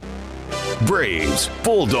Braves,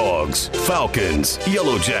 Bulldogs, Falcons,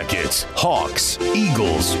 Yellow Jackets, Hawks,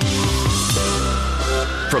 Eagles.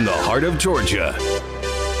 From the heart of Georgia,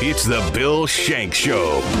 it's the Bill Shanks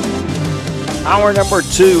Show. Hour number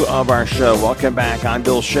 2 of our show. Welcome back. I'm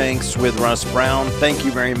Bill Shanks with Russ Brown. Thank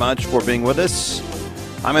you very much for being with us.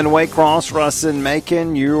 I'm in Waycross, Russ in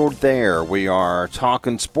Macon. You're there. We are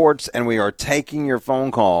talking sports, and we are taking your phone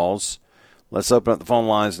calls. Let's open up the phone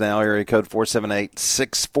lines now. Area code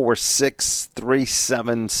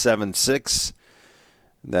 478-646-3776.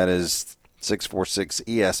 That is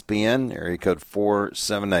 646-ESPN, area code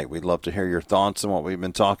 478. We'd love to hear your thoughts on what we've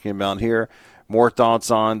been talking about here. More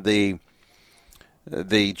thoughts on the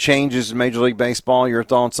changes in Major League Baseball, your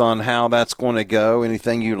thoughts on how that's going to go,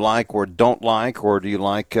 anything you like or don't like, or do you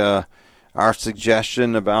like our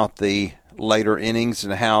suggestion about the later innings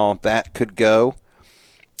and how that could go?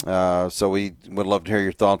 So we would love to hear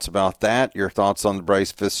your thoughts about that, your thoughts on the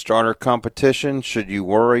Braves' fifth starter competition. Should you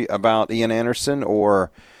worry about Ian Anderson, or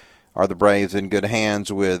are the Braves in good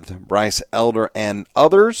hands with Bryce Elder and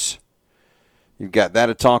others? You've got that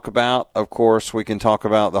to talk about. Of course, we can talk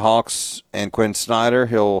about the Hawks and Quinn Snyder.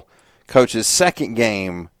 He'll coach his second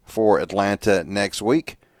game for Atlanta next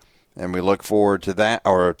week, and we look forward to that,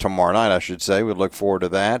 or tomorrow night, I should say. We look forward to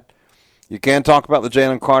that. You can talk about the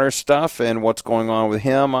Jalen Carter stuff and what's going on with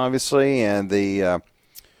him, obviously, and the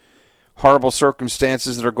horrible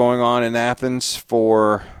circumstances that are going on in Athens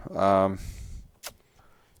for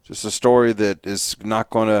just a story that is not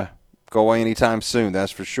going to go away anytime soon,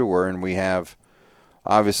 that's for sure. And we have,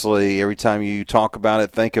 obviously, every time you talk about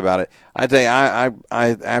it, think about it. I tell you,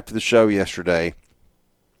 I after the show yesterday,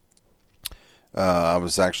 I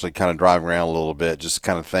was actually kind of driving around a little bit, just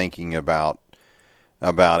kind of thinking about it.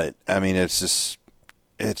 I mean, it's just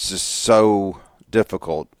so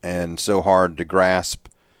difficult and so hard to grasp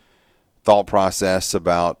thought process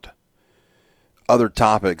about other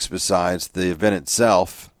topics besides the event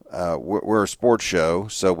itself. We're a sports show,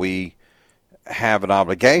 so we have an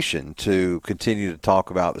obligation to continue to talk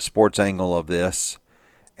about the sports angle of this,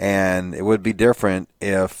 and it would be different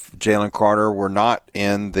if Jalen Carter were not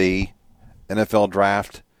in the NFL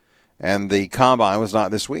draft and the combine was not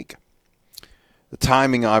this week. The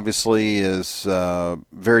timing, obviously, is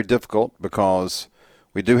very difficult because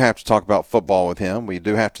we do have to talk about football with him. We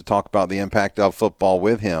do have to talk about the impact of football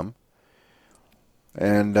with him.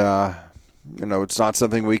 And, it's not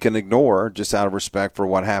something we can ignore just out of respect for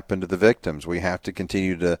what happened to the victims. We have to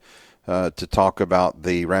continue to talk about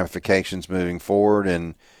the ramifications moving forward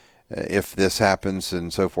and if this happens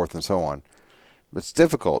and so forth and so on. It's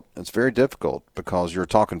difficult. It's very difficult because you're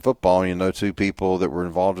talking football and you know two people that were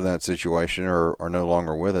involved in that situation are no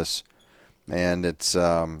longer with us. And it's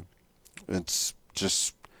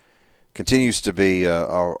just continues to be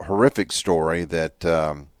a horrific story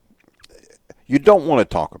that you don't want to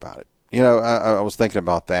talk about it. I was thinking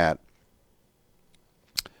about that.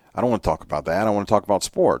 I don't want to talk about that. I want to talk about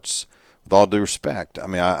sports with all due respect. I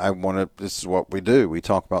mean, I want to, this is what we do. We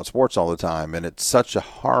talk about sports all the time, and it's such a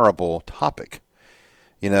horrible topic.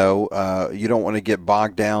 You don't want to get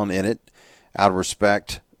bogged down in it out of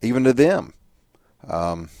respect, even to them.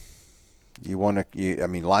 Life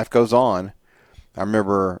goes on. I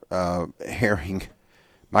remember hearing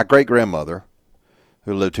my great-grandmother,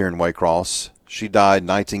 who lived here in Waycross. She died in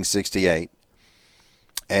 1968,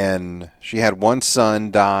 and she had one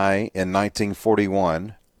son die in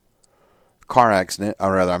 1941,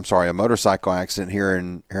 a motorcycle accident here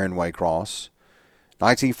in Waycross.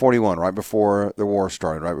 1941, right before the war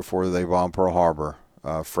started, right before they bombed Pearl Harbor,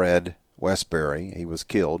 Fred Westbury, he was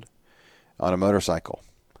killed on a motorcycle.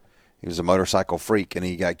 He was a motorcycle freak, and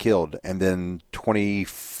he got killed. And then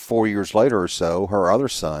 24 years later or so, her other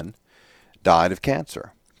son died of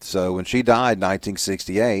cancer. So when she died in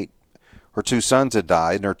 1968, her two sons had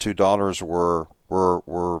died, and her two daughters were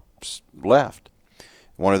left.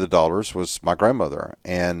 One of the daughters was my grandmother,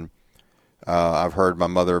 and I've heard my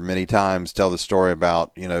mother many times tell the story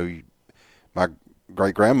about, my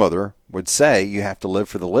great-grandmother would say you have to live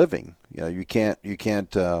for the living. You can't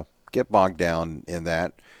get bogged down in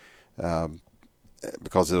that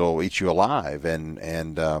because it'll eat you alive. And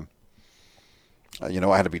it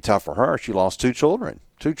had to be tough for her. She lost two children.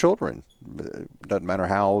 Doesn't matter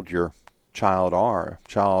how old your child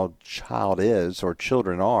is or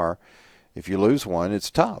children are. If you lose one, it's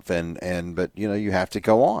tough. But you have to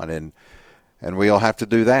go on. And we all have to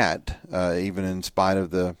do that, even in spite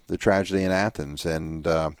of the tragedy in Athens, and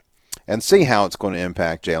see how it's going to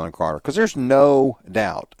impact Jalen Carter. Because there's no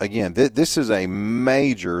doubt, again, this is a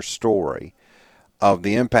major story of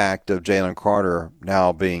the impact of Jalen Carter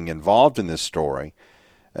now being involved in this story.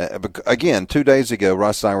 Again, 2 days ago,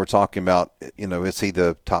 Russ and I were talking about, is he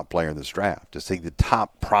the top player in this draft? Is he the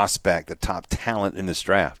top prospect, the top talent in this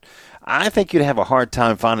draft? I think you'd have a hard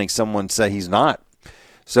time finding someone say he's not.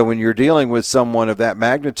 So when you're dealing with someone of that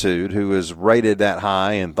magnitude who is rated that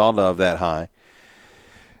high and thought of that high,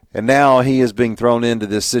 and now he is being thrown into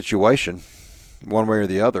this situation, one way or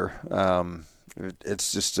the other,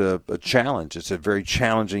 it's just a challenge. It's a very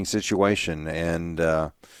challenging situation, and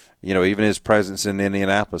even his presence in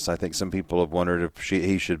Indianapolis, I think some people have wondered if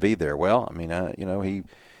he should be there. Well, I mean,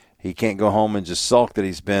 he can't go home and just sulk that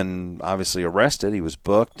he's been obviously arrested. He was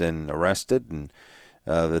booked and arrested, and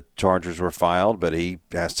the charges were filed, but he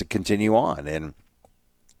has to continue on. And,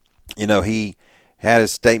 he had a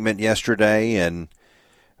statement yesterday, and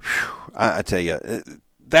I tell you,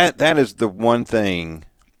 that is the one thing.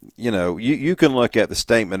 You can look at the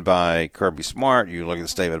statement by Kirby Smart, you look at the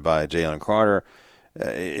statement by Jalen Carter.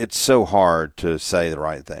 It's so hard to say the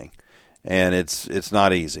right thing, and it's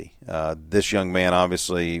not easy. This young man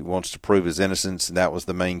obviously wants to prove his innocence, and that was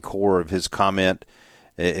the main core of his comment.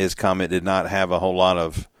 His comment did not have a whole lot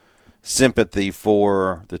of sympathy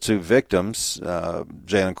for the two victims,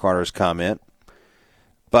 Jalen Carter's comment.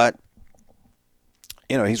 But,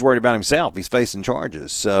 he's worried about himself. He's facing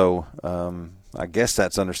charges. So I guess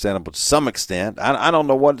that's understandable to some extent. I don't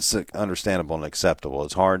know what's understandable and acceptable.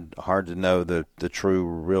 It's hard to know the true,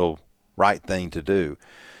 real right thing to do.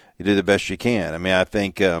 You do the best you can. I mean, I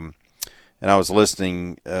think, and I was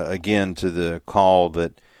listening again to the call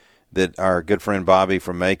that our good friend Bobby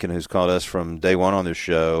from Macon, who's called us from day one on this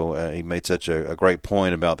show, he made such a great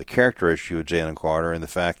point about the character issue of Jalen Carter and the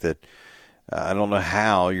fact that I don't know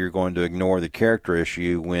how you're going to ignore the character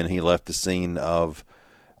issue when he left the scene of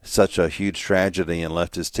such a huge tragedy and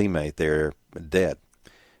left his teammate there dead.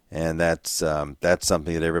 And that's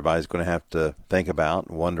something that everybody's going to have to think about,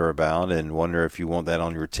 wonder if you want that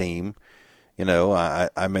on your team.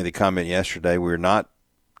 I made the comment yesterday, we're not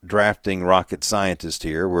drafting rocket scientists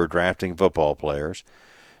here. We're drafting football players.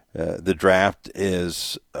 The draft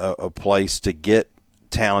is a place to get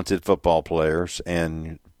talented football players,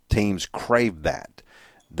 and teams crave that.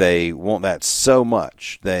 They want that so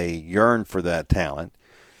much. They yearn for that talent.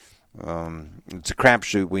 It's a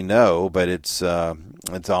crapshoot, we know, but it's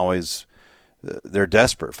always they're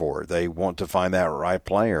desperate for it. They want to find that right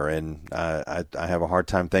player, and I have a hard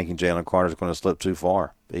time thinking Jalen Carter is going to slip too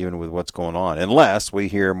far, even with what's going on, unless we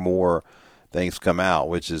hear more things come out,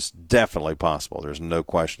 which is definitely possible. There's no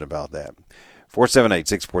question about that.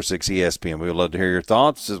 478-646-ESPN. We would love to hear your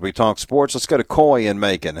thoughts as we talk sports. Let's go to Coy in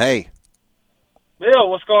Macon. Hey. Bill,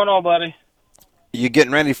 what's going on, buddy? You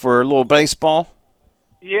getting ready for a little baseball?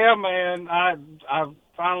 Yeah, man. I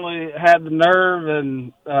finally had the nerve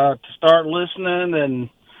and to start listening, and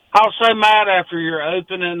I was so mad after your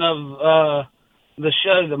opening of the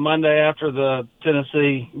show the Monday after the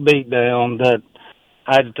Tennessee beatdown that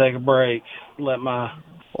I had to take a break. Well,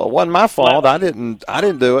 it wasn't my fault. I didn't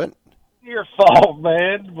do it. Your fault,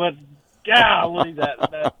 man. But golly,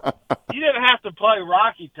 that you didn't have to play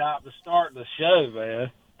Rocky Top to start the show,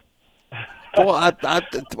 man. Well,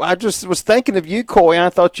 I just was thinking of you, Coy. I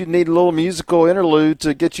thought you'd need a little musical interlude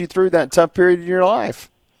to get you through that tough period in your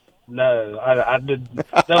life. No, I did.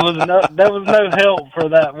 There was no help for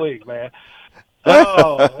that week, man.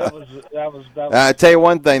 Oh, that was. I tell you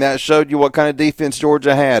one thing, that showed you what kind of defense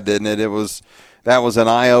Georgia had, didn't it? That was an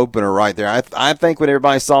eye opener right there. I think when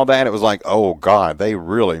everybody saw that, it was like, oh God, they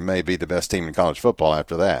really may be the best team in college football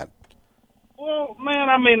after that. Well, man,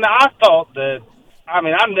 I mean, I thought that. I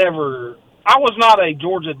mean, I was not a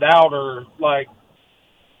Georgia doubter. Like,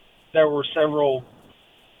 there were several.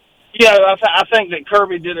 Yeah, I think that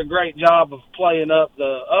Kirby did a great job of playing up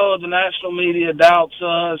the national media doubts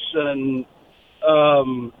us and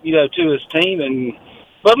to his team,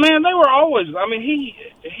 but man, they were always. I mean,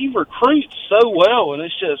 he recruits so well, and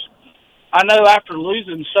it's just. I know after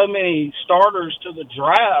losing so many starters to the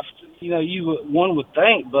draft, one would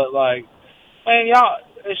think, but like, man, y'all,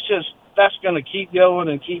 it's just. That's going to keep going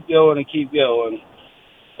and keep going and keep going.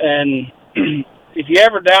 And if you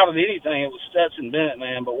ever doubted anything, it was Stetson Bennett,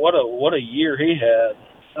 man. But what a year he had.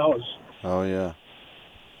 Oh yeah.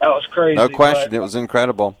 That was crazy. No question, it was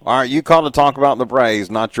incredible. All right, you called to talk about the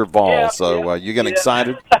Braves, not your ball. Yeah, so you getting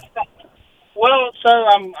excited? Well, so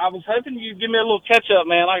I was hoping you'd give me a little catch up,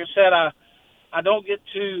 man. Like I said, I don't get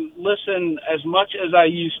to listen as much as I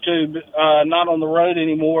used to. Not on the road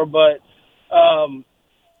anymore, but.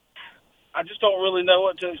 I just don't really know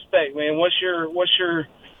what to expect, man. What's your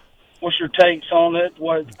takes on it?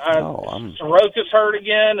 Soroka's hurt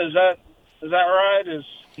again? Is that Is that right?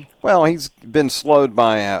 Well, he's been slowed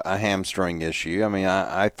by a hamstring issue. I mean,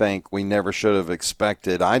 I think we never should have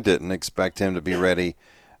expected. I didn't expect him to be ready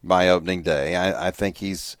by opening day. I think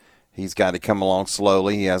he's got to come along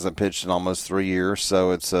slowly. He hasn't pitched in almost 3 years,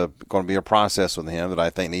 so it's going to be a process with him that I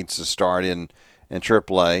think needs to start in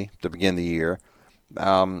AAA to begin the year.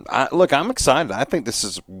 Look, I'm excited. I think this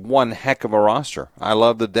is one heck of a roster. I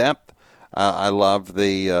love the depth. I love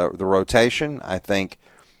the rotation. I think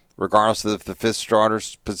regardless of the fifth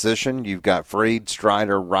starter's position, you've got Fried,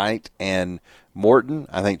 Strider, Wright, and Morton.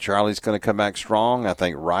 I think Charlie's going to come back strong. I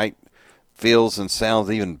think Wright feels and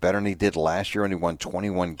sounds even better than he did last year when he won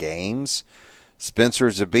 21 games.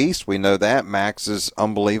 Spencer's a beast. We know that. Max is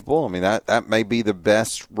unbelievable. I mean, that may be the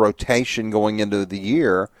best rotation going into the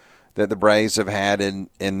year that the Braves have had in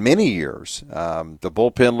many years. The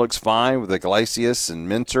bullpen looks fine with Iglesias and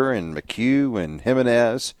Minter and McHugh and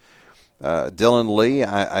Jimenez. Dylan Lee,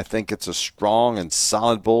 I think it's a strong and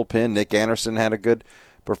solid bullpen. Nick Anderson had a good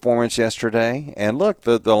performance yesterday. And look,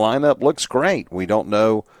 the lineup looks great. We don't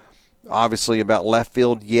know, obviously, about left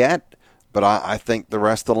field yet, but I think the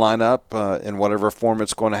rest of the lineup, in whatever form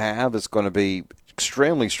it's going to have, is going to be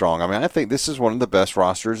extremely strong. I mean, I think this is one of the best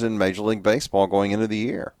rosters in Major League Baseball going into the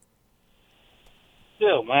year.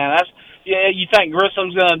 Still, man, you think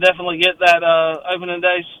Grissom's going to definitely get that opening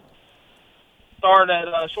day start at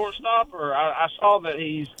shortstop? Or I saw that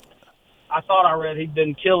I thought I read he'd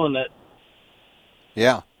been killing it.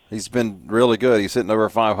 Yeah, he's been really good. He's hitting over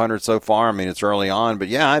 500 so far. I mean, it's early on, but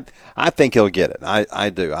yeah, I think he'll get it. I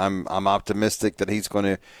do. I'm optimistic that he's going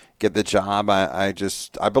to get the job. I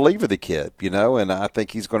believe in the kid, and I think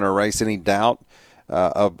he's going to erase any doubt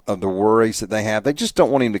of the worries that they have. They just don't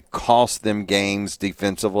want him to cost them games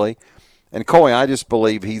defensively. And Coy, I just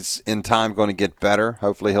believe he's in time going to get better.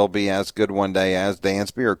 Hopefully he'll be as good one day as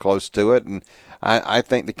Dansby or close to it. And I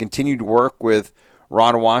think the continued work with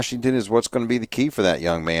Ron Washington is what's going to be the key for that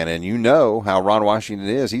young man. And you know how Ron Washington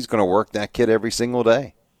is. He's going to work that kid every single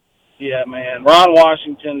day. Yeah, man. Ron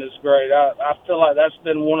Washington is great. I feel like that's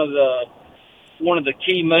been one of the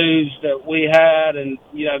key moves that we had. And,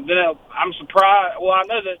 I'm surprised. Well, I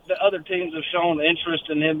know that the other teams have shown interest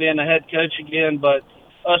in him being a head coach again, but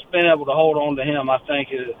us being able to hold on to him, I think,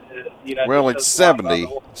 Well, it's 70,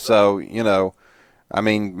 so, I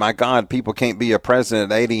mean, my God, people can't be a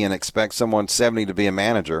president at 80 and expect someone 70 to be a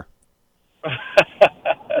manager.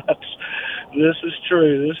 This is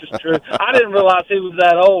true. I didn't realize he was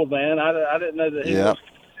that old, man. I didn't know that he was.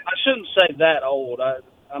 I shouldn't say that old.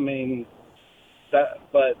 I mean, but,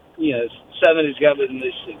 70's got to be in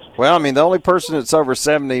the 60s. Well, I mean, the only person that's over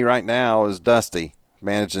 70 right now is Dusty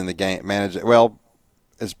managing the game. Well,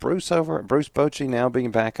 is Bruce Bochy now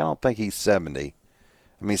being back? I don't think he's 70.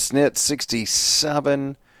 I mean, Snit's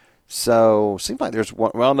 67. So, seems like there's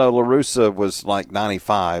one. Well, no, La Russa was like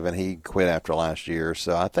 95, and he quit after last year.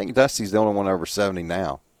 So, I think Dusty's the only one over 70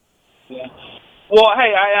 now. Yeah. Well,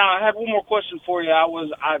 hey, I have one more question for you.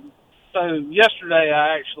 So yesterday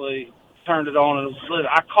I actually turned it on, and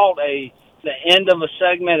I caught the end of a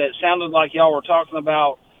segment. It sounded like y'all were talking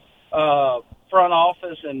about front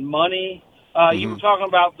office and money. You were talking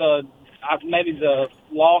about maybe the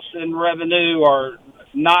loss in revenue or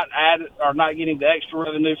not getting the extra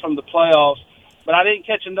revenue from the playoffs, but I didn't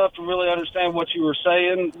catch enough to really understand what you were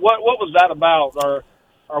saying. What was that about?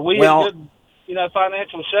 Are we in good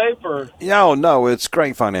financial shape? Or no, it's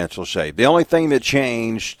great financial shape. The only thing that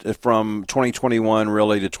changed from 2021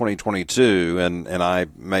 really to 2022, and I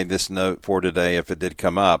made this note for today if it did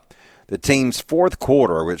come up. The team's fourth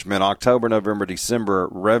quarter, which meant October, November, December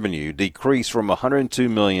revenue, decreased from $102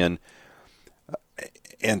 million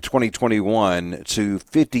in 2021 to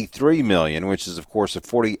 $53 million, which is, of course, a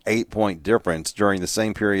 48-point difference during the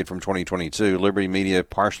same period from 2022. Liberty Media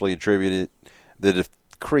partially attributed the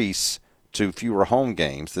decrease to fewer home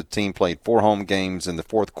games. The team played 4 home games in the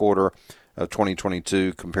fourth quarter of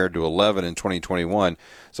 2022 compared to 11 in 2021.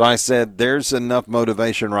 So I said there's enough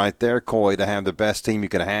motivation right there, Coy, to have the best team you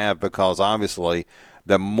can have, because obviously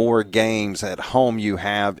the more games at home you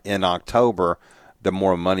have in October, the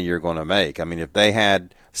more money you're going to make. I mean, if they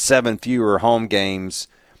had 7 fewer home games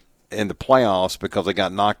in the playoffs because they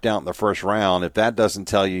got knocked out in the first round, if that doesn't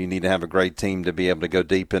tell you need to have a great team to be able to go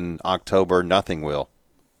deep in October, nothing will.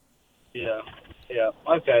 Yeah.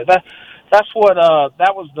 Okay. That's what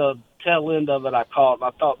that was the tail end of it I caught, and I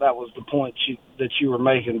thought that was the point that you were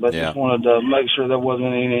making, but just wanted to make sure there wasn't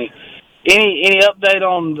any update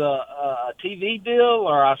on the TV deal.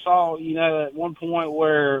 Or I saw, at one point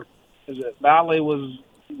where Bally was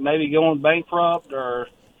maybe going bankrupt, or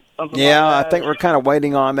something Yeah, like that? I think we're kind of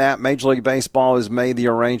waiting on that. Major League Baseball has made the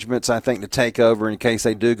arrangements, I think, to take over in case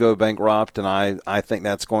they do go bankrupt, and I think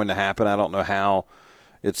that's going to happen. I don't know how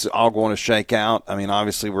it's all going to shake out. I mean,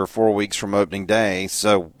 obviously, we're 4 weeks from opening day,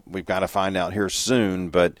 so we've got to find out here soon.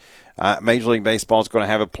 But Major League Baseball is going to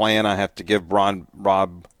have a plan. I have to give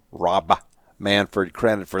Rob Manfred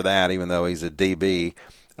credit for that, even though he's a DB,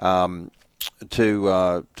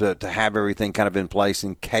 to have everything kind of in place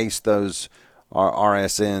in case those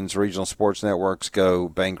RSNs, regional sports networks, go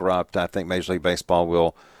bankrupt. I think Major League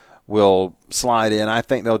Baseball will slide in. I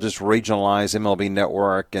think they'll just regionalize MLB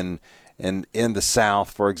Network, and in the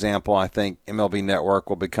South, for example, I think MLB Network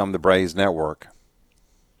will become the Braves Network.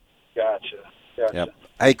 Gotcha. Yep.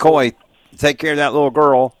 Hey, Coy, take care of that little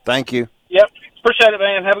girl. Thank you. Yep. Appreciate it,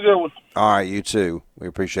 man. Have a good one. All right, you too. We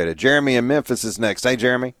appreciate it. Jeremy in Memphis is next. Hey,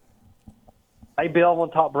 Jeremy. Hey, Bill, I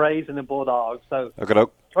want to talk Braves and the Bulldogs. So, Okay.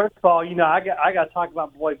 first of all, I got to talk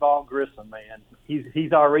about my boy Vaughn Grissom, man.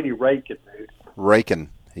 He's already raking, dude. Raking.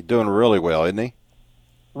 He's doing really well, isn't he?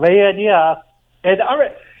 Man, yeah. And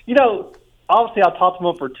obviously I talked to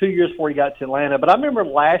him for 2 years before he got to Atlanta. But I remember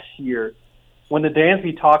last year when the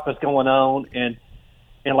Dansby talk was going on, and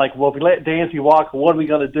like, well, if we let Dansby walk, what are we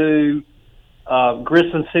going to do?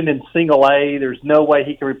 Grissom's sitting in single A. There's no way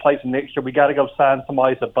he can replace him next year. We got to go sign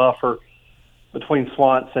somebody as a buffer between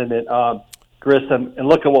Swanson and Grissom. And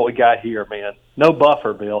look at what we got here, man. No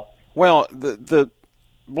buffer, Bill. Well, the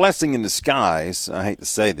blessing in disguise, I hate to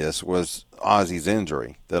say this, was Ozzy's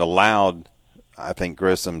injury that allowed, I think,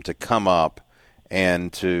 Grissom to come up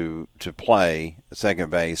and to play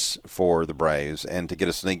second base for the Braves and to get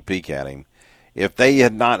a sneak peek at him. If they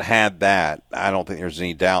had not had that, I don't think there's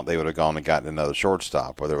any doubt they would have gone and gotten another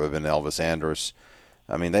shortstop, whether it would have been Elvis Andrus.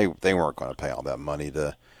 I mean, they weren't going to pay all that money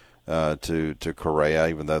to Correa,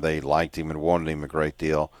 even though they liked him and wanted him a great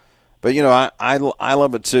deal. But, I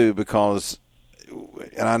love it, too, because –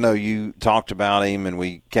 and I know you talked about him and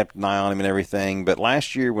we kept an eye on him and everything, but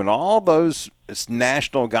last year when all those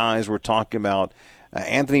national guys were talking about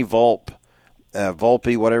Anthony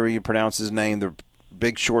Volpe, whatever you pronounce his name, the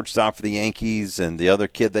big shortstop for the Yankees, and the other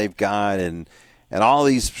kid they've got, and all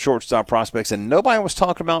these shortstop prospects, and nobody was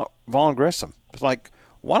talking about Vaughn Grissom. It's like,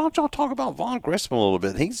 why don't y'all talk about Vaughn Grissom a little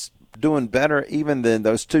bit? He's doing better even than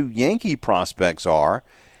those two Yankee prospects are.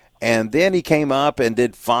 And then he came up and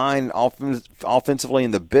did fine offensively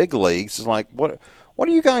in the big leagues. It's like, what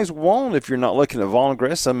do you guys want if you're not looking at Vaughn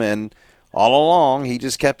Grissom? And all along, he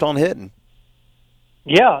just kept on hitting.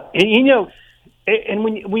 Yeah, and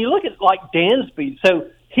when you look at like Dansby,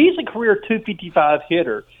 so he's a career 255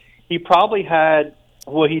 hitter. He probably had,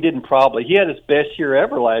 well, he didn't probably. He had his best year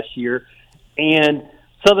ever last year. And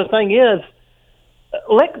so the thing is,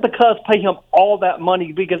 let the Cubs pay him all that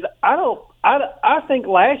money, because I think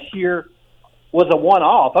last year was a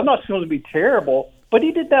one-off. I'm not going to be terrible, but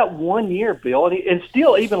he did that 1 year, Bill, and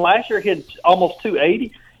still, even last year, he had almost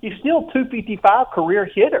 280. He's still 255 career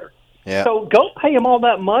hitter. Yeah. So go pay him all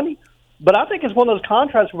that money. But I think it's one of those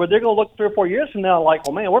contracts where they're going to look 3 or 4 years from now like,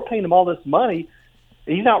 well, man, we're paying him all this money.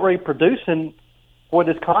 He's not really producing for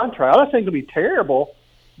this contract. I don't think it'll be terrible,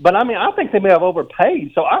 but I mean, I think they may have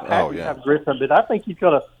overpaid. So I'm happy to have Grissom, but I think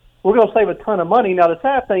we're going to save a ton of money. Now, the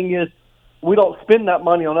sad thing is we don't spend that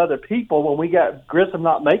money on other people when we got Grissom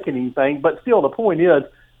not making anything. But still, the point is,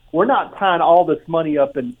 we're not tying all this money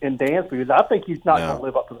up in Dansby, because I think he's not going to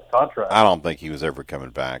live up to the contract. I don't think he was ever coming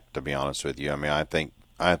back, to be honest with you. I mean, I think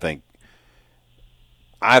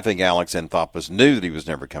Alex Anthopoulos knew that he was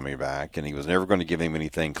never coming back, and he was never going to give him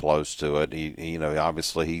anything close to it. He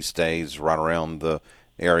obviously he stays right around the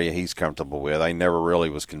area he's comfortable with. I never really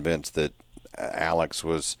was convinced that Alex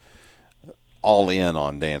was all in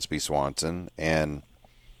on Dansby Swanson. And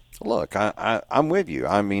look, I'm with you.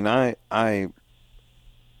 I mean, I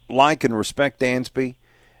like and respect Dansby.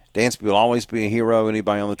 Dansby will always be a hero.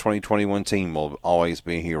 Anybody on the 2021 team will always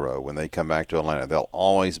be a hero when they come back to Atlanta. They'll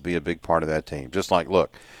always be a big part of that team. Just like,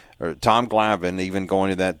 look, Tom Glavine, even going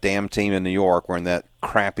to that damn team in New York wearing that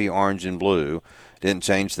crappy orange and blue, didn't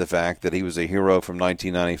change the fact that he was a hero from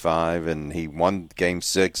 1995, and he won Game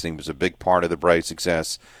 6, and he was a big part of the Braves'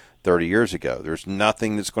 success 30 years ago. There's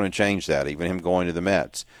nothing that's going to change that, even him going to the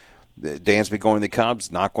Mets. Dansby going to the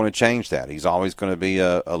Cubs, not going to change that. He's always going to be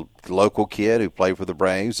a local kid who played for the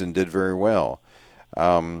Braves and did very well.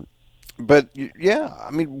 But, yeah,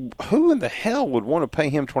 I mean, who in the hell would want to pay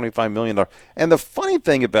him $25 million? And the funny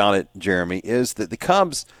thing about it, Jeremy, is that the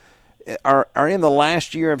Cubs are in the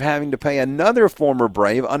last year of having to pay another former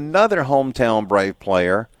Brave, another hometown Brave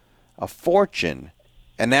player, a fortune.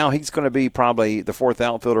 And now he's going to be probably the fourth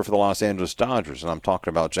outfielder for the Los Angeles Dodgers, and I'm talking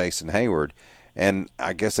about Jason Hayward. And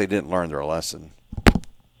I guess they didn't learn their lesson.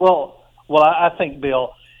 I think,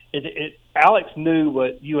 Bill, Alex knew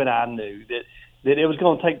what you and I knew, that it was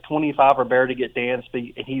going to take 25 or better to get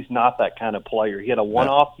Dansby, and he's not that kind of player. He had a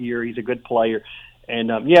one-off year. He's a good player. And,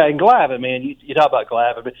 and Glavine, man, you talk about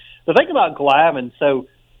Glavine. But the thing about Glavine, so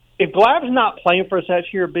if Glavine's not playing for us that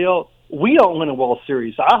year, Bill, we don't win a World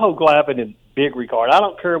Series. So I hold Glavine in big regard. I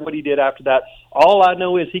don't care what he did after that. All I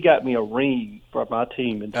know is he got me a ring for my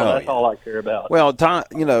team, and so that's all I care about. Well, Tom,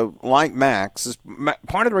 like Max,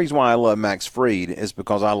 part of the reason why I love Max Fried is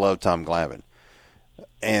because I love Tom Glavine.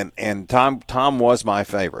 And Tom was my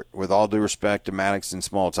favorite. With all due respect to Maddox and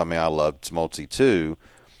Smoltz, I mean, I loved Smoltzy too.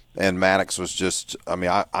 And Maddox was just, I mean,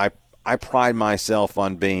 I pride myself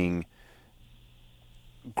on being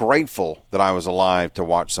grateful that I was alive to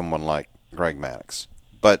watch someone like Greg Maddux.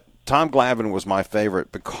 But Tom Glavine was my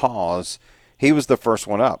favorite because he was the first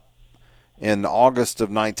one up. In August of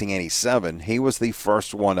 1987, he was the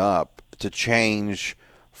first one up to change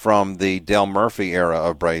from the Del Murphy era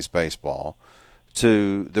of Braves baseball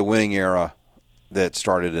to the winning era that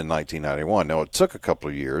started in 1991. Now, it took a couple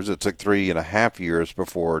of years. It took 3.5 years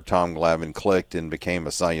before Tom Glavine clicked and became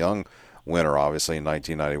a Cy Young winner, obviously, in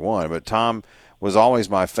 1991. But Tom was always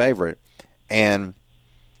my favorite, and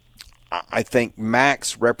I think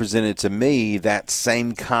Max represented to me that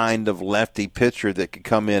same kind of lefty pitcher that could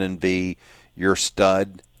come in and be your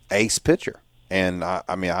stud ace pitcher. And,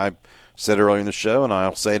 I said earlier in the show, and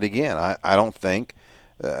I'll say it again, I don't think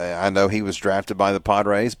I know he was drafted by the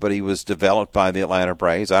Padres, but he was developed by the Atlanta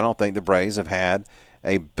Braves. I don't think the Braves have had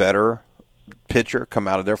a better pitcher come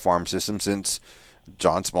out of their farm system since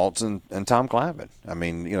John Smoltz and Tom Glavine. I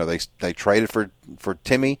mean, they traded for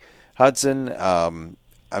Timmy Hudson.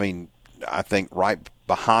 I think right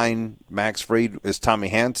behind Max Fried is Tommy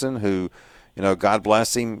Hanson, who, God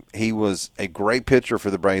bless him. He was a great pitcher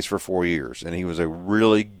for the Braves for 4 years, and he was a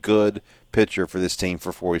really good pitcher for this team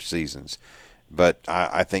for 4 seasons. But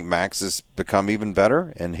I think Max has become even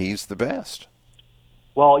better, and he's the best.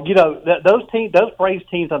 Well, those Braves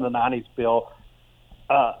teams in the 90s, Bill,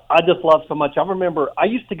 I just love so much. I remember I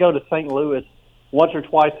used to go to St. Louis once or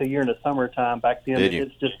twice a year in the summertime back then. Did you?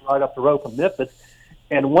 It's just right up the road from Memphis.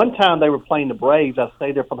 And one time they were playing the Braves. I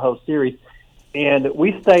stayed there for the whole series. And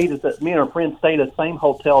me and our friends stayed at the same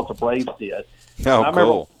hotel as the Braves did. Oh,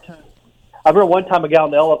 cool. I remember one time I got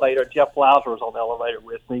on the elevator. Jeff Blauser was on the elevator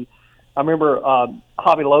with me. I remember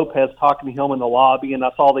Javi Lopez talking to him in the lobby, and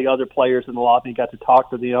I saw the other players in the lobby and got to talk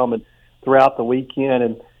to them and throughout the weekend.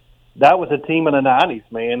 And that was a team in the 90s,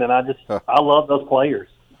 man, and I love those players.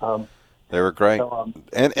 They were great. So,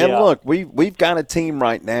 and look, we've got a team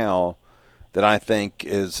right now that I think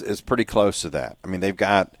is pretty close to that. I mean, they've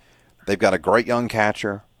got a great young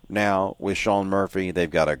catcher now with Sean Murphy.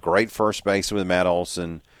 They've got a great first baseman with Matt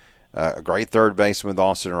Olson, a great third baseman with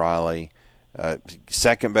Austin Riley,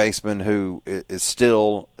 second baseman who is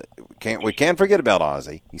still we can't forget about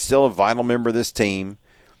Ozzie. He's still a vital member of this team.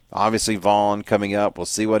 Obviously, Vaughn coming up. We'll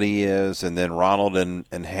see what he is. And then Ronald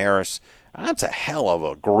and Harris. That's a hell of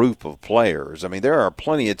a group of players. I mean, there are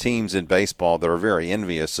plenty of teams in baseball that are very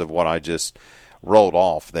envious of what I just rolled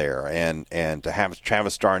off there. And to have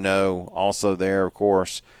Travis d'Arnaud also there, of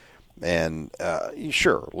course. And,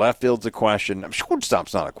 sure, left field's a question.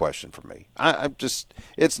 Shortstop's not a question for me.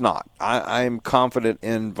 It's not. I'm confident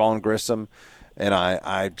in Vaughn Grissom, and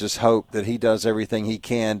I just hope that he does everything he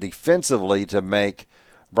can defensively to make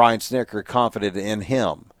Brian Snitker confident in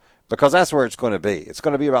him, because that's where it's going to be. It's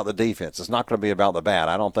going to be about the defense. It's not going to be about the bat.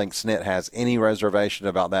 I don't think Snit has any reservation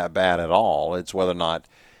about that bat at all. It's whether or not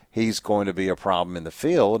he's going to be a problem in the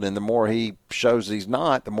field, and the more he shows he's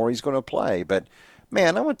not, the more he's going to play. But,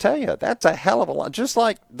 man, I'm going to tell you, that's a hell of a lot. Just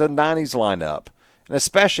like the 90s lineup, and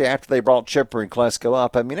especially after they brought Chipper and Klesko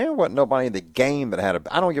up. I mean, there wasn't nobody in the game that had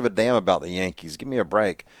I don't give a damn about the Yankees. Give me a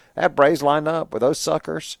break. That Braves lineup with those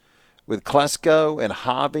suckers, with Klesko and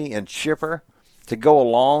Javi and Chipper, to go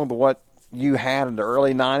along with what you had in the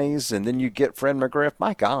early 90s, and then you get Fred McGriff,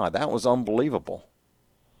 my God, that was unbelievable.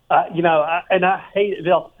 I hate it,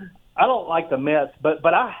 Bill. I don't like the Mets, but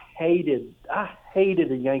I hated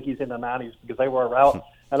the Yankees in the 90s because they were around,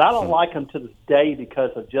 and I don't like them to this day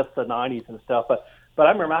because of just the 90s and stuff. But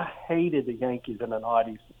I remember I hated the Yankees in the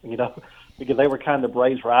 90s, because they were kind of the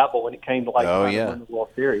Braves' rival when it came to to win the World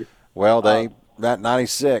Series. Well, that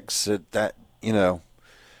 96,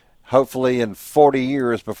 hopefully in 40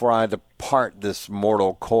 years before I depart this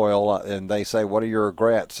mortal coil, and they say, what are your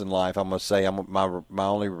regrets in life? I'm going to say my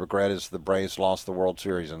only regret is the Braves lost the World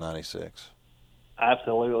Series in 96.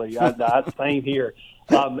 Absolutely. Same here.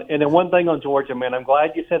 And then one thing on Georgia, man, I'm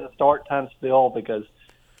glad you said the start times, Phil, because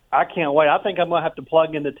I can't wait. I think I'm going to have to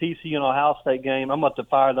plug in the TCU and Ohio State game. I'm going to have to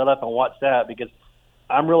fire that up and watch that because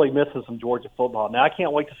I'm really missing some Georgia football. Now, I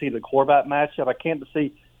can't wait to see the quarterback matchup. I can't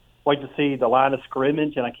wait to see the line of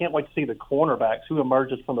scrimmage, and I can't wait to see the cornerbacks, who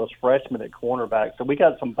emerges from those freshmen at cornerback. So we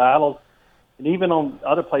got some battles, and even on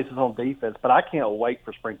other places on defense, but I can't wait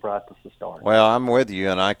for spring practice to start. Well, I'm with you,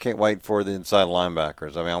 and I can't wait for the inside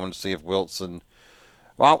linebackers. I mean, I want to see if Wilson –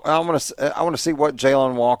 well, I want to see what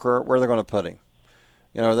Jalen Walker, where they're going to put him.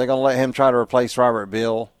 You know, are they going to let him try to replace Robert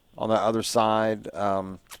Beal on the other side? I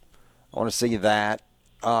want to see that.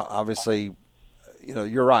 Obviously, you know,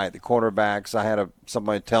 you're right. The quarterbacks, I had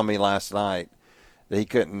somebody tell me last night that he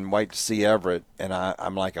couldn't wait to see Everett, and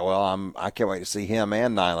I'm like, well, I can't wait to see him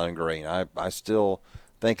and Nyland Green. I still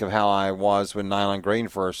think of how I was when Nyland Green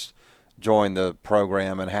first joined the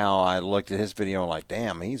program and how I looked at his video and like,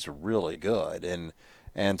 damn, he's really good.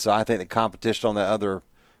 And so I think the competition on the other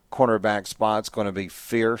cornerback spot's going to be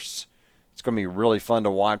fierce. It's going to be really fun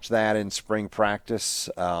to watch that in spring practice.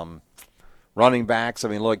 Running backs, I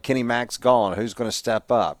mean, look, Kenny Mack's gone. Who's going to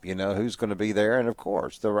step up? You know, who's going to be there? And, of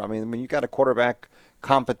course, when you got a quarterback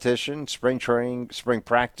competition, spring training, spring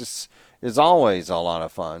practice is always a lot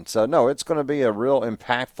of fun. So, no, it's going to be a real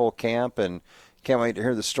impactful camp, and can't wait to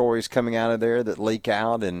hear the stories coming out of there that leak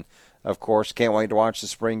out. And, of course, can't wait to watch the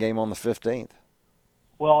spring game on the 15th.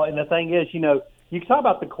 Well, and the thing is, you know, you can talk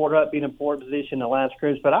about the quarterback being an important position in the line of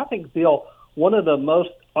scrimmage, but I think, Bill, one of the most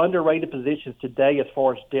underrated positions today as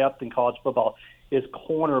far as depth in college football is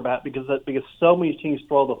cornerback because so many teams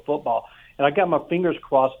throw the football. And I got my fingers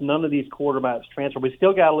crossed none of these quarterbacks transfer. We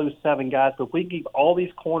still got to lose 7 guys, but if we keep all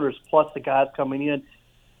these corners plus the guys coming in,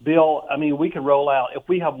 Bill, I mean, we can roll out. If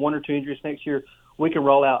we have 1 or 2 injuries next year, we can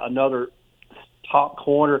roll out another top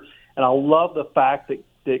corner. And I love the fact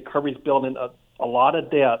that Kirby's building a lot of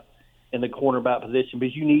depth in the cornerback position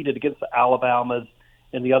because you need it against the Alabamas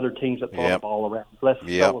and the other teams that throw the ball around. So that's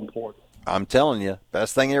so important. I'm telling you,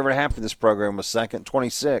 best thing that ever happened to this program was second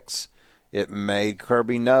 26. It made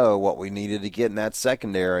Kirby know what we needed to get in that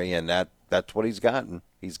secondary, and that's what he's gotten.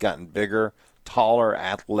 He's gotten bigger, taller,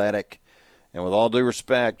 athletic, and with all due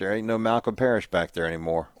respect, there ain't no Malcolm Parrish back there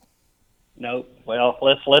anymore. No. Well,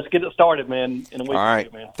 let's get it started, man. In a week all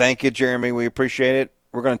right. man. Thank you, Jeremy. We appreciate it.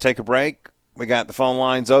 We're going to take a break. We got the phone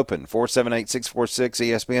lines open,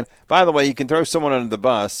 478-646-ESPN. By the way, you can throw someone under the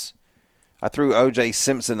bus. I threw O.J.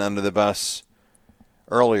 Simpson under the bus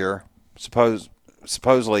earlier.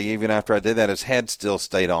 Supposedly, even after I did that, his head still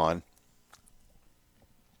stayed on.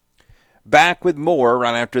 Back with more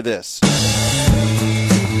right after this.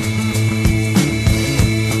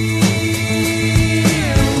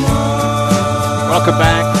 Welcome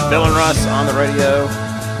back. Bill and Russ on the radio.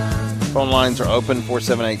 Phone lines are open,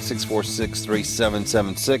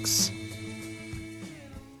 478-646-3776.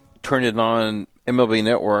 Turn it on MLB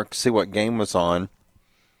Network, see what game was on.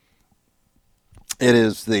 It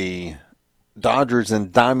is the Dodgers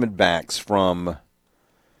and Diamondbacks from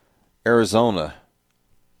Arizona.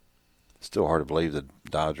 Still hard to believe the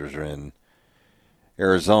Dodgers are in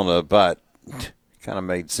Arizona, but kind of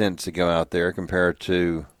made sense to go out there compared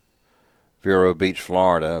to Vero Beach,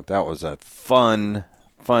 Florida. That was a fun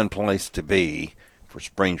place to be for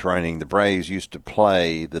spring training. The Braves used to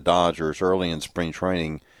play the Dodgers early in spring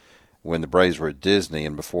training when the Braves were at Disney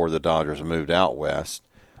and before the Dodgers moved out west.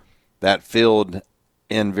 That field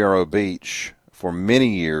in Vero Beach for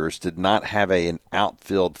many years did not have an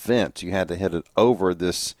outfield fence. You had to hit it over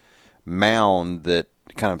this mound that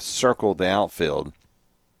kind of circled the outfield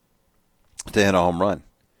to hit a home run.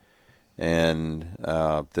 And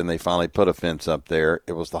then they finally put a fence up there.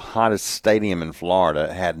 It was the hottest stadium in Florida.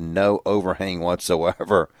 It had no overhang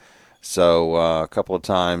whatsoever. So a couple of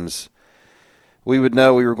times we would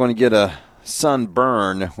know we were going to get a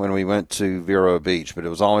sunburn when we went to Vero Beach. But it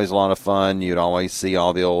was always a lot of fun. You'd always see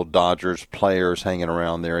all the old Dodgers players hanging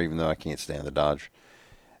around there, even though I can't stand the Dodgers.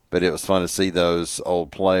 But it was fun to see those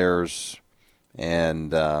old players.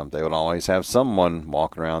 And they would always have someone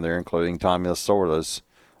walking around there, including Tommy Lasorda's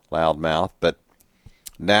loudmouth. But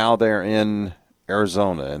now they're in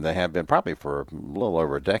Arizona, and they have been probably for a little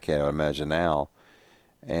over a decade, I would imagine now.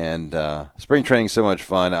 And spring training is so much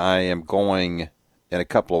fun. I am going in a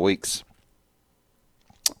couple of weeks,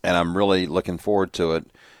 and I'm really looking forward to it.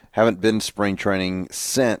 Haven't been spring training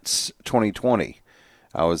since 2020.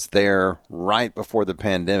 I was there right before the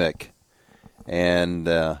pandemic, and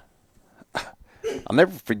I'll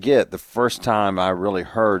never forget the first time I really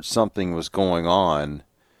heard something was going on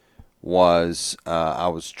was I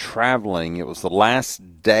was traveling. It was the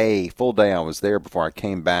last day, full day I was there before I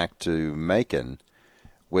came back to Macon,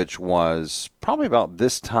 which was probably about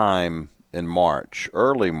this time in March,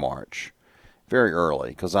 early March, very early,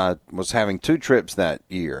 because I was having 2 trips that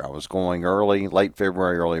year. I was going early, late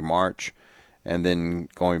February, early March, and then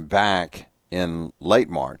going back in late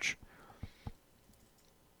March.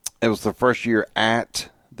 It was the first year at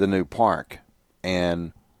the new park,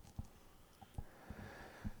 and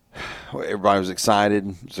everybody was excited.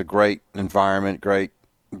 It was a great environment, great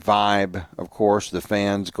vibe. Of course, the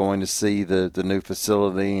fans going to see the new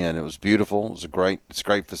facility, and it was beautiful. It's a great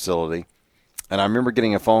facility. And I remember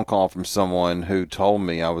getting a phone call from someone who told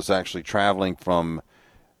me I was actually traveling from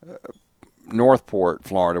Northport,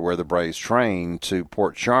 Florida, where the Braves train, to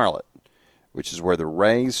Port Charlotte, which is where the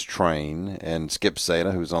Rays train. And Skip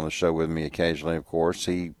Seda, who's on the show with me occasionally, of course,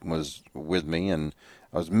 he was with me, and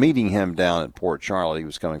I was meeting him down at Port Charlotte. He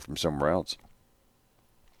was coming from somewhere else.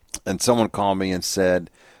 And someone called me and said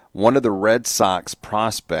one of the Red Sox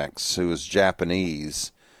prospects, who was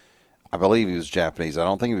Japanese, I believe he was Japanese. I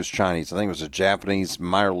don't think he was Chinese. I think it was a Japanese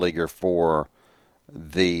minor leaguer for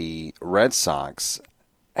the Red Sox,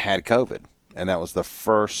 had COVID. And that was the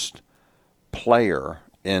first player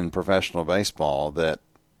in professional baseball that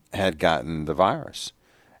had gotten the virus.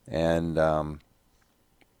 And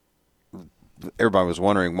everybody was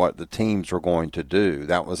wondering what the teams were going to do.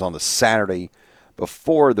 That was on the Saturday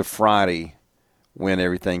before the Friday when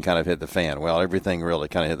everything kind of hit the fan. Well, everything really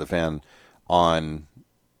kind of hit the fan on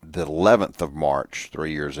the 11th of March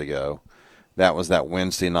 3 years ago. That was that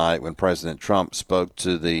Wednesday night when President Trump spoke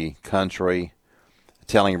to the country,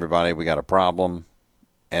 telling everybody we got a problem.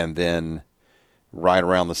 And then right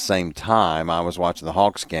around the same time, I was watching the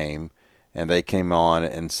Hawks game, and they came on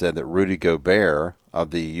and said that Rudy Gobert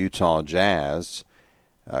of the Utah Jazz,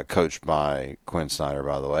 coached by Quinn Snyder,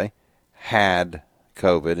 by the way, had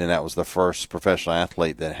COVID, and that was the first professional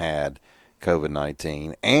athlete that had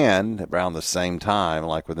COVID-19. And around the same time,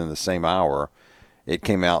 like within the same hour, it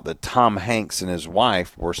came out that Tom Hanks and his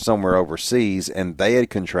wife were somewhere overseas, and they had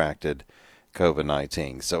contracted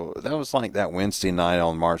COVID-19. So that was like that Wednesday night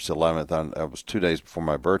on March 11th. It was 2 days before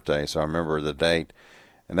my birthday, so I remember the date.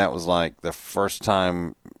 And that was like the first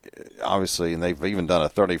time, obviously, and they've even done a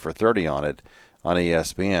 30 for 30 on it on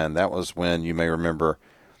ESPN. That was when, you may remember,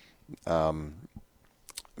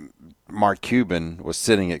 Mark Cuban was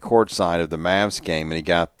sitting at courtside of the Mavs game, and he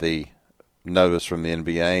got the notice from the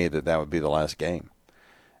NBA that would be the last game.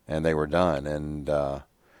 And they were done. And I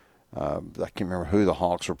can't remember who the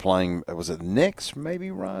Hawks were playing. Was it Knicks,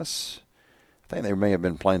 maybe, Russ? I think they may have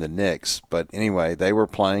been playing the Knicks. But anyway, they were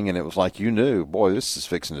playing, and it was like you knew, boy, this is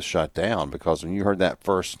fixing to shut down, because when you heard that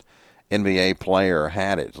first NBA player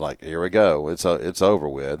had it, it's like, here we go. It's over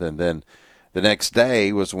with. And then the next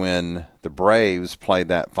day was when the Braves played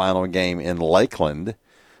that final game in Lakeland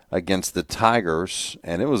against the Tigers,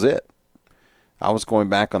 and it was it. I was going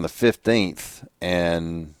back on the 15th,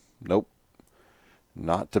 and nope,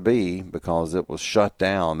 not to be, because it was shut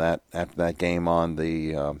down after that game on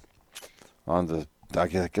the I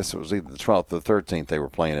guess it was either the 12th or the 13th they were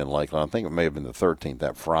playing in Lakeland. I think it may have been the 13th,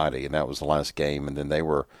 that Friday, and that was the last game. And then they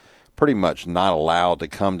were pretty much not allowed to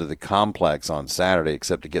come to the complex on Saturday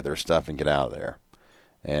except to get their stuff and get out of there.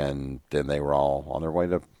 And then they were all on their way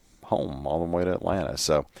to home, all the way to Atlanta.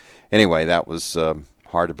 So anyway, that was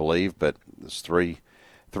hard to believe, but it was three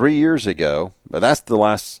years ago. But that's the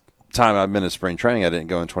last time I've been to spring training. I didn't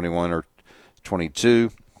go in 21 or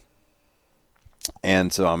 22.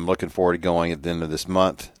 And so I'm looking forward to going at the end of this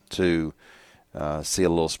month to see a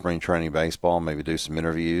little spring training baseball, maybe do some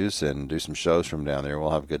interviews and do some shows from down there. We'll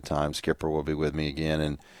have a good time. Skipper will be with me again,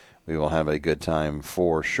 and we will have a good time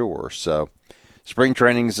for sure. So spring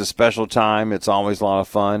training is a special time. It's always a lot of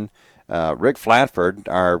fun. Rick Flatford,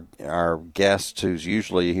 our guest, who's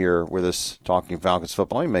usually here with us talking Falcons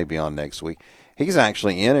football, he may be on next week. He's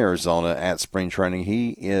actually in Arizona at spring training.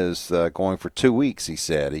 He is going for 2 weeks, he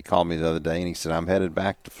said. He called me the other day, and he said, I'm headed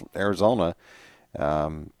back to Arizona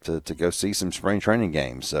to go see some spring training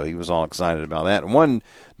games. So he was all excited about that. And one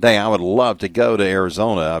day I would love to go to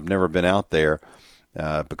Arizona. I've never been out there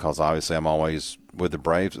because obviously I'm always with the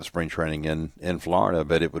Braves at spring training in Florida.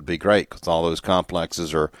 But it would be great because all those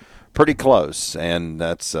complexes are pretty close, and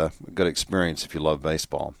that's a good experience if you love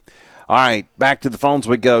baseball. All right, back to the phones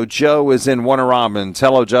we go. Joe is in Warner Robins.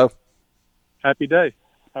 Hello, Joe. Happy day.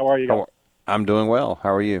 How are you guys? I'm doing well.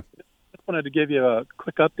 How are you? Just wanted to give you a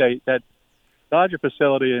quick update. That Dodger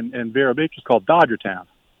facility in Vero Beach is called Dodger Town.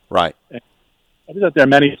 Right. And I was up there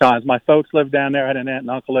many times. My folks lived down there. I had an aunt and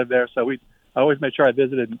uncle live there, so I always made sure I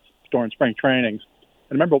visited during spring trainings.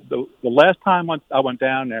 And remember, the last time I went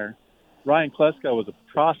down there, Ryan Klesko was a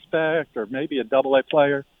prospect or maybe a double-A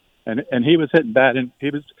player. And he was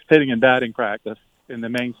hitting in batting practice in the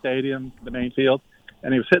main stadium, the main field,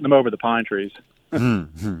 and he was hitting them over the pine trees.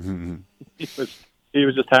 He He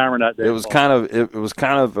was just hammering that day. It was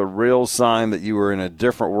kind of a real sign that you were in a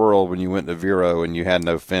different world when you went to Vero and you had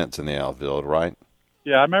no fence in the outfield, right?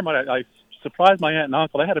 Yeah, I remember I surprised my aunt and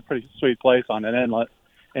uncle. They had a pretty sweet place on an inlet,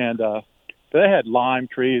 and they had lime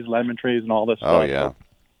trees, lemon trees, and all this stuff. Oh yeah.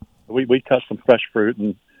 So we cut some fresh fruit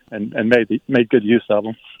and made good use of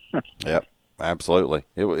them. Yep, absolutely.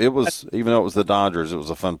 It was, even though it was the Dodgers, it was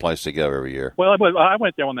a fun place to go every year. Well, I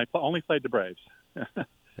went there when they only played the Braves.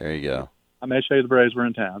 There you go. I made sure the Braves were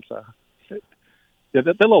in town. So, yeah,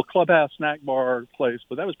 that little clubhouse snack bar place,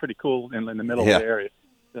 but that was pretty cool in the middle of the area.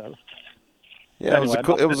 So, yeah, anyway,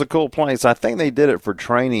 it was a cool place. I think they did it for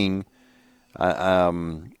training,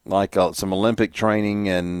 like some Olympic training,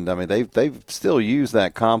 and I mean they've still used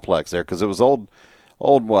that complex there because it was old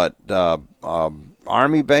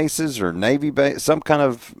Army bases or Navy base, some kind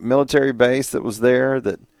of military base that was there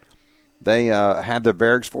that they had their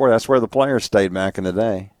barracks for. That's where the players stayed back in the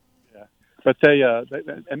day. Yeah, but they I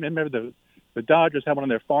remember the Dodgers had one of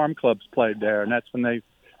their farm clubs played there, and that's when they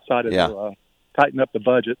decided to tighten up the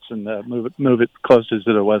budgets and move it closer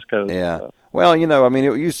to the West Coast. Yeah. Well, I mean,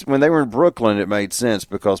 when they were in Brooklyn, it made sense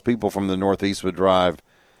because people from the Northeast would drive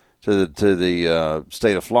to the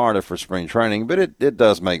state of Florida for spring training. But it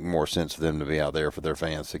does make more sense for them to be out there for their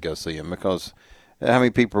fans to go see them because how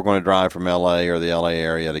many people are going to drive from L.A. or the L.A.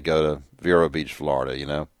 area to go to Vero Beach,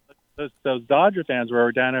 Florida? Those Dodger fans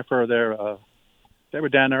were down there for their. They were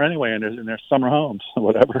down there anyway in their summer homes or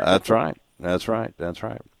whatever. That's right.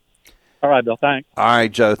 All right, Bill, thanks. All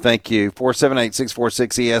right, Joe, thank you.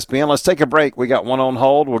 478-646-ESPN. Let's take a break. We got one on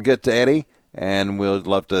hold. We'll get to Eddie, and we'd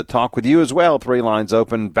love to talk with you as well. 3 lines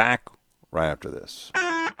open. Back right after this.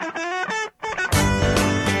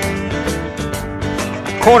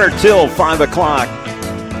 Corner till 5 o'clock.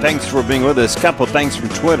 Thanks for being with us. Couple things from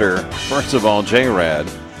Twitter. First of all, J-Rad.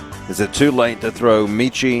 Is it too late to throw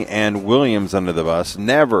Michie and Williams under the bus?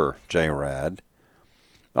 Never, J-Rad.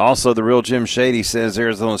 Also, the real Jim Shady says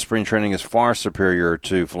Arizona spring training is far superior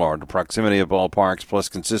to Florida. Proximity of ballparks plus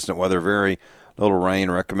consistent weather, very little rain.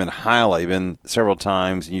 Recommend highly. Been several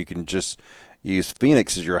times. You can just use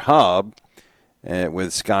Phoenix as your hub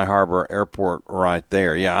with Sky Harbor Airport right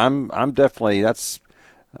there. Yeah, I'm definitely, that's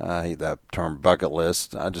I hate that term bucket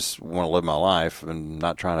list. I just want to live my life and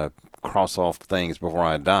not trying to cross off things before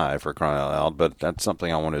I die, for crying out loud. But that's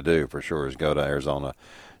something I want to do for sure, is go to Arizona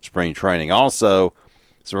spring training. Also,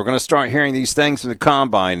 so we're going to start hearing these things from the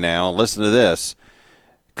combine now. Listen to this.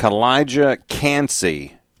 Kalijah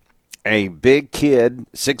Kancey, a big kid,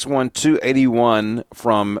 6'1", 281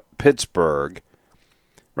 from Pittsburgh,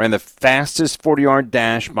 ran the fastest 40-yard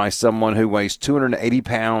dash by someone who weighs 280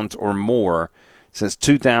 pounds or more since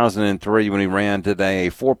 2003 when he ran today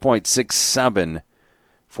a 4.67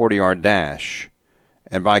 40-yard dash.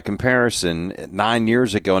 And by comparison, 9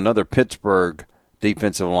 years ago, another Pittsburgh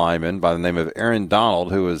defensive lineman by the name of Aaron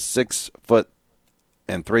Donald, who was 6 foot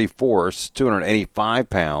and 3/4, 285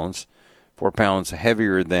 pounds, 4 pounds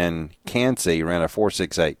heavier than Kancey, ran a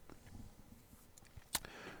 4.68.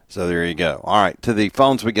 So there you go. All right, to the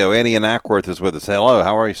phones we go. Eddie in Ackworth is with us. Hello,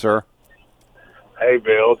 how are you, sir? Hey,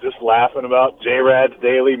 Bill, just laughing about J-Rad's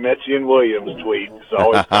daily Mechie and Williams tweet. It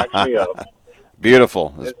always cracks me up.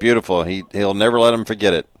 Beautiful. It's beautiful. He'll never let him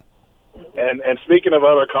forget it. And speaking of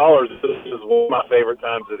other callers, this is one of my favorite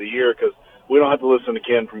times of the year because we don't have to listen to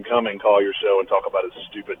Ken from Cumming call your show and talk about his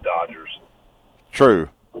stupid Dodgers. True.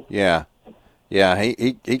 Yeah. Yeah, I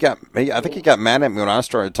think he got mad at me when I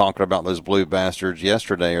started talking about those blue bastards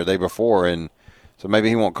yesterday or the day before, and so maybe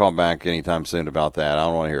he won't call back anytime soon about that. I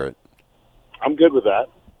don't want to hear it. I'm good with that.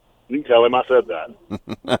 You can tell him I said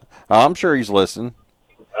that. I'm sure he's listening.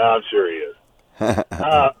 I'm sure he is.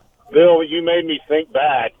 Bill, you made me think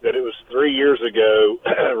back that it was 3 years ago,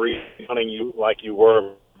 running you like you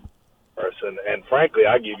were, and frankly,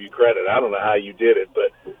 I give you credit. I don't know how you did it,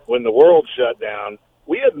 but when the world shut down,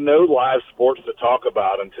 we had no live sports to talk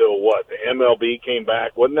about until what? The MLB came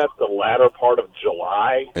back. Wasn't that the latter part of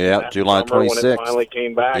July? Yeah, July 26th. When it finally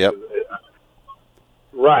came back. Yep.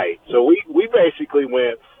 Right. So we basically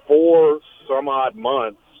went 4 some odd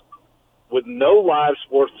months with no live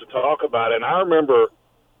sports to talk about, and I remember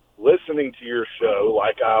listening to your show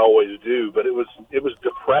like I always do, but it was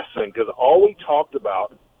depressing because all we talked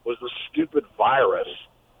about was the stupid virus,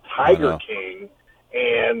 Tiger King,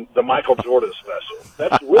 and the Michael Jordan special.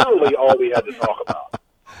 That's literally all we had to talk about.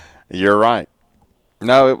 You're right.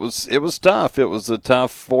 No, it was tough. It was a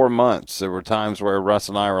tough 4 months. There were times where Russ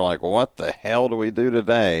and I were like, what the hell do we do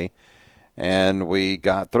today? And we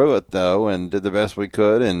got through it, though, and did the best we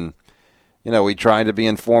could. And, we tried to be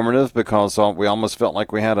informative because we almost felt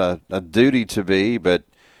like we had a duty to be. But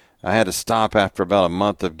I had to stop after about a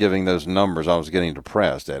month of giving those numbers. I was getting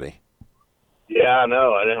depressed, Eddie. Yeah, I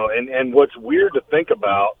know. And what's weird to think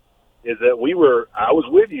about is that I was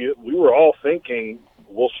with you, we were all thinking,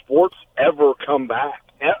 will sports ever come back?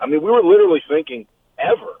 I mean, we were literally thinking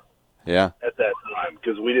ever. Yeah. At that time,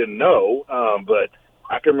 because we didn't know. But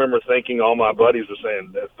I can remember thinking, all my buddies were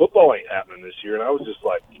saying that football ain't happening this year, and I was just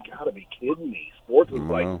like, you got to be kidding me. Sports is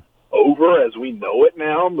like over as we know it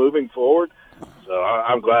now, moving forward. So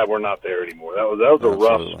I'm glad we're not there anymore. That was a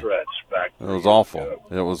rough stretch back. It was awful.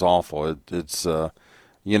 It was awful. It's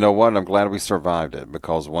you know what? I'm glad we survived it,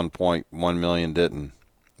 because 1.1 million didn't,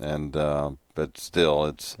 and but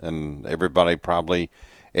still, and everybody.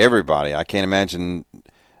 I can't imagine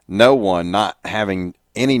no one not having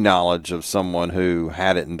any knowledge of someone who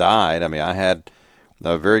had it and died. I mean, I had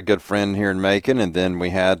a very good friend here in Macon, and then we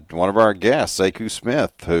had one of our guests, Sekou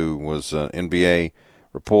Smith, who was an NBA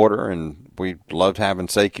reporter, and we loved having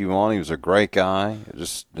Sekou on. He was a great guy.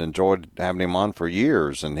 Just enjoyed having him on for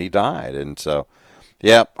years, and he died. And so,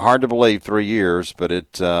 yeah, hard to believe 3 years, but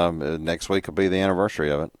next week will be the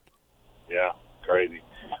anniversary of it. Yeah, crazy.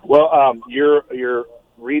 Well, you're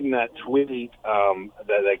reading that tweet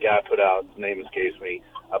that guy put out, his name escapes me,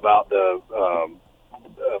 about the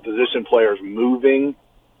position players moving,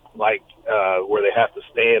 like where they have to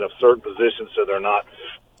stay in a certain position so they're not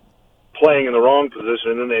playing in the wrong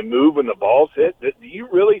position, and then they move when the ball's hit. Do you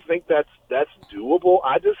really think that's doable?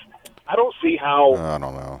 I don't see how I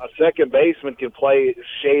don't know. A second baseman can play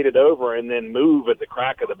shaded over and then move at the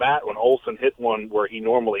crack of the bat when Olsen hit one where he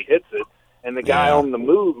normally hits it, and the guy on the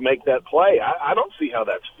move make that play. I don't see how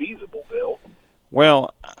that's feasible, Bill.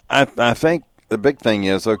 Well, I think the big thing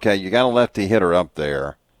is, okay, you got a lefty hitter up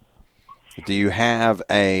there. Do you have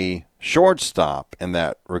a shortstop in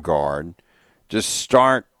that regard? Just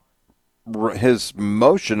start his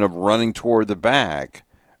motion of running toward the bag,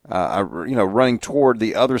 running toward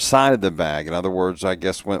the other side of the bag. In other words, I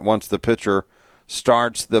guess once the pitcher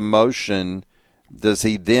starts the motion, does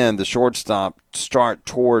he then, the shortstop, start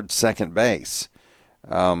toward second base?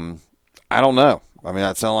 I don't know. I mean,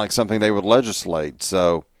 that sounds like something they would legislate.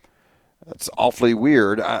 So it's awfully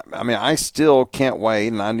weird. I mean, I still can't wait,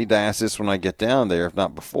 and I need to ask this when I get down there, if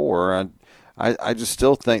not before. I just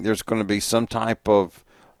still think there's going to be some type of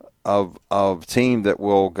team that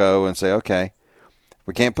will go and say, okay,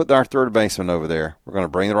 we can't put our third baseman over there. We're going to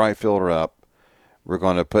bring the right fielder up. We're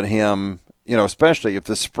going to put him, especially if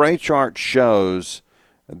the spray chart shows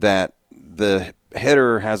that the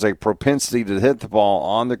hitter has a propensity to hit the ball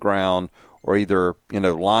on the ground or either,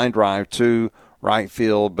 line drive to right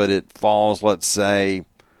field, but it falls, let's say,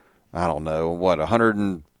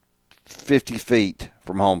 150 feet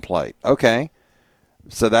from home plate. Okay.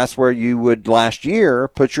 So that's where you would last year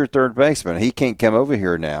put your third baseman. He can't come over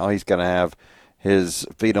here now. He's got to have his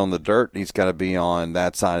feet on the dirt. He's got to be on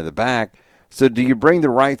that side of the back. So do you bring the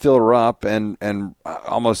right fielder up and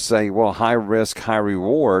almost say, well, high risk, high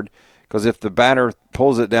reward? Because if the batter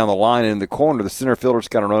pulls it down the line in the corner, the center fielder's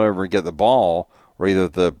got to run over and get the ball, or either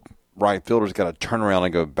the right fielder's got to turn around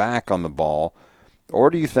and go back on the ball. Or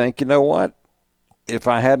do you think, you know what, if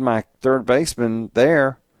I had my third baseman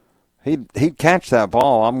there, he'd catch that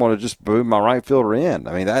ball. I'm going to just move my right fielder in.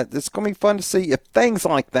 I mean, it's going to be fun to see if things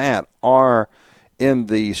like that are in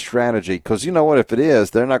the strategy. Because you know what, if it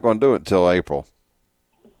is, they're not going to do it until April.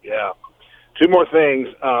 Yeah. Two more things.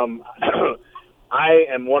 I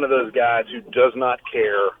am one of those guys who does not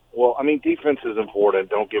care. Well, I mean, defense is important,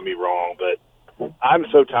 don't get me wrong, but I'm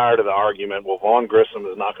so tired of the argument, well, Vaughn Grissom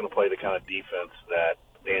is not going to play the kind of defense that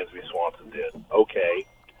Dansby Swanson did. Okay.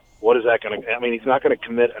 What is that going to – I mean, he's not going to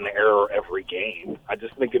commit an error every game. I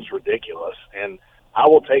just think it's ridiculous. And I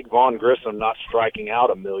will take Vaughn Grissom not striking out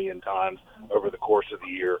 1 million times over the course of the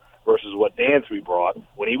year versus what Dansby brought.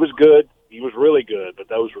 When he was good, he was really good, but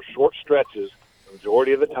those were short stretches. The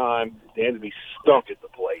majority of the time, Dansby stunk at the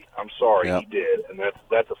plate. I'm sorry, He did, and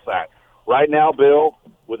that's a fact. Right now, Bill,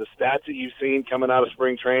 with the stats that you've seen coming out of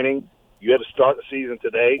spring training, you had to start the season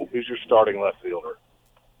today. Who's your starting left fielder?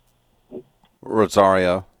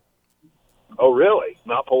 Rosario. Oh, really?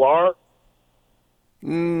 Not Pilar?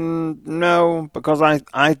 No, because I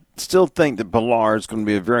still think that Pilar is going to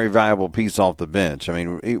be a very valuable piece off the bench. I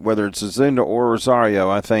mean, whether it's Ozuna or Rosario,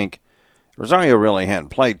 I think Rosario really hadn't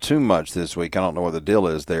played too much this week. I don't know what the deal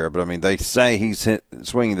is there, but I mean, they say he's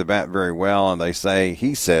swinging the bat very well, and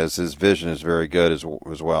he says his vision is very good as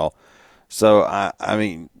well. So, I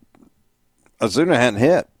mean, Ozuna hadn't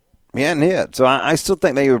hit. He hadn't hit. So I still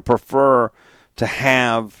think they would prefer to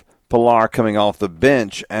have Pilar coming off the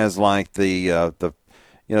bench as like the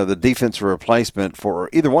defensive replacement for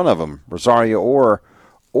either one of them, Rosario or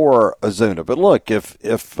or Ozuna. But look, if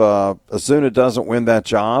Ozuna doesn't win that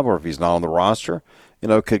job, or if he's not on the roster,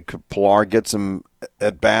 could Pilar get some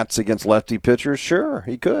at bats against lefty pitchers? Sure,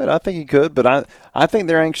 he could. I think he could. But I think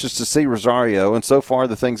they're anxious to see Rosario, and so far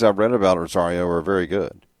the things I've read about Rosario are very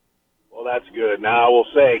good. Well, that's good. Now I will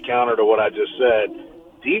say, counter to what I just said,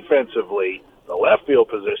 defensively, the left field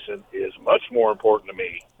position is much more important to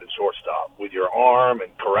me than shortstop, with your arm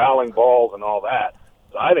and corralling balls and all that.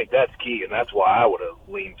 So I think that's key, and that's why I would have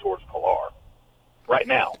leaned towards Pilar right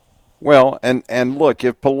now. Well, and look,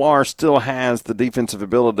 if Pilar still has the defensive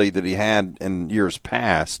ability that he had in years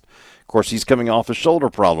past, of course he's coming off a shoulder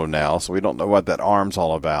problem now, so we don't know what that arm's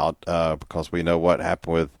all about because we know what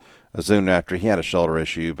happened with Ozuna after he had a shoulder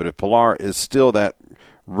issue. But if Pilar is still that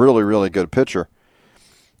really, really good pitcher,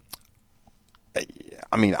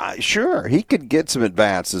 I mean, sure, he could get some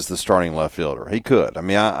at-bats as the starting left fielder. He could. I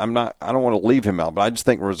mean, I don't want to leave him out, but I just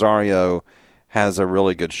think Rosario has a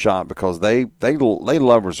really good shot because they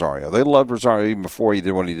love Rosario. They loved Rosario even before he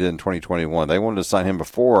did what he did in 2021. They wanted to sign him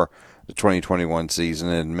before the 2021 season,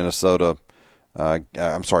 and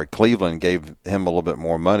Cleveland gave him a little bit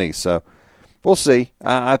more money. So we'll see.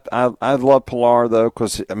 I love Pilar, though,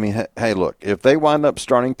 because, I mean, hey, look, if they wind up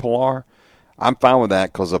starting Pilar, I'm fine with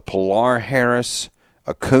that because of Pilar, Harris,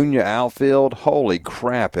 Acuna outfield. Holy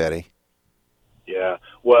crap, Eddie. Yeah,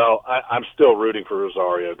 well, I'm still rooting for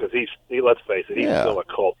Rosario because let's face it, he's still a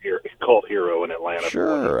cult hero in Atlanta.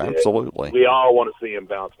 Sure, absolutely. We all want to see him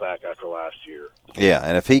bounce back after last year. Yeah,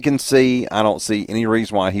 and if he can see, I don't see any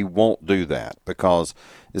reason why he won't do that because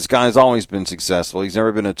this guy's always been successful. He's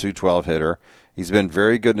never been a 212 hitter. He's been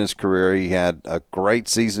very good in his career. He had a great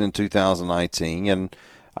season in 2019, and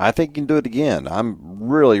I think he can do it again. I'm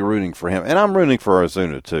really rooting for him, and I'm rooting for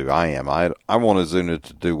Ozuna too. I am. I want Ozuna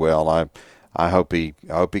to do well. I hope he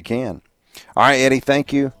can. All right, Eddie,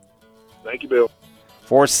 thank you. Thank you, Bill.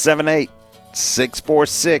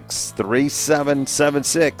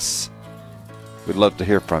 478-646-3776. We'd love to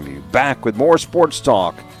hear from you. Back with more sports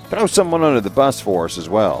talk. Throw someone under the bus for us as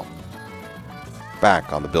well.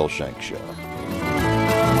 Back on the Bill Shanks Show.